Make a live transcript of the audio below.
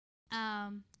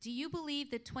Do you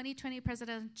believe the 2020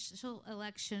 presidential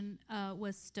election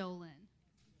was stolen?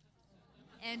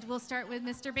 And we'll start with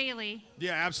Mr. Bailey.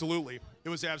 Yeah, absolutely. It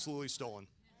was absolutely stolen.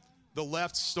 The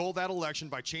left stole that election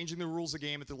by changing the rules of the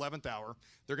game at the 11th hour.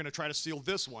 They're going to try to steal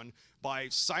this one by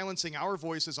silencing our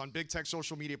voices on big tech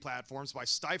social media platforms, by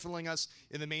stifling us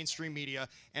in the mainstream media,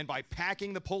 and by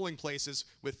packing the polling places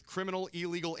with criminal,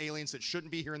 illegal aliens that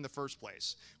shouldn't be here in the first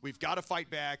place. We've got to fight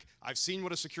back. I've seen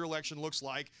what a secure election looks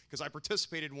like because I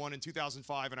participated in one in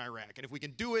 2005 in Iraq. And if we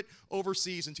can do it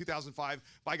overseas in 2005,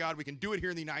 by God, we can do it here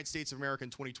in the United States of America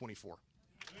in 2024.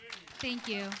 Thank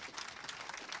you.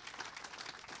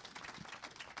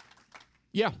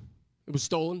 Yeah, it was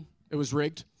stolen. It was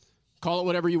rigged. Call it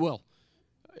whatever you will.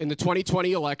 In the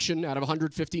 2020 election, out of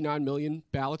 159 million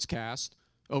ballots cast,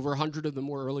 over 100 of them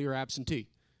were earlier absentee.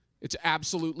 It's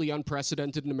absolutely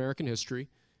unprecedented in American history.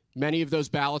 Many of those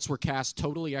ballots were cast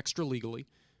totally extra legally,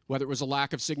 whether it was a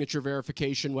lack of signature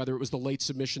verification, whether it was the late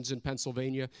submissions in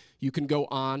Pennsylvania. You can go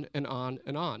on and on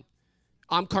and on.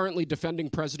 I'm currently defending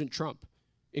President Trump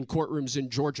in courtrooms in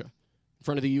Georgia, in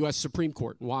front of the U.S. Supreme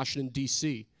Court in Washington,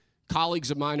 D.C.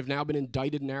 Colleagues of mine have now been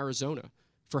indicted in Arizona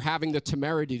for having the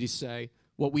temerity to say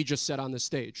what we just said on this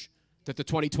stage, that the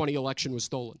 2020 election was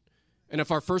stolen. And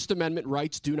if our First Amendment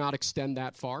rights do not extend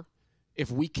that far, if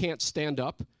we can't stand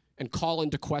up and call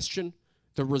into question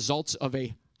the results of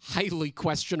a highly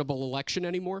questionable election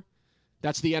anymore,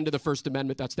 that's the end of the First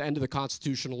Amendment. That's the end of the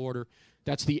constitutional order.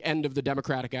 That's the end of the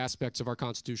democratic aspects of our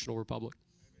constitutional republic.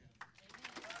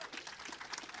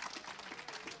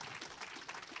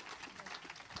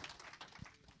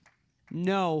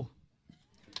 No,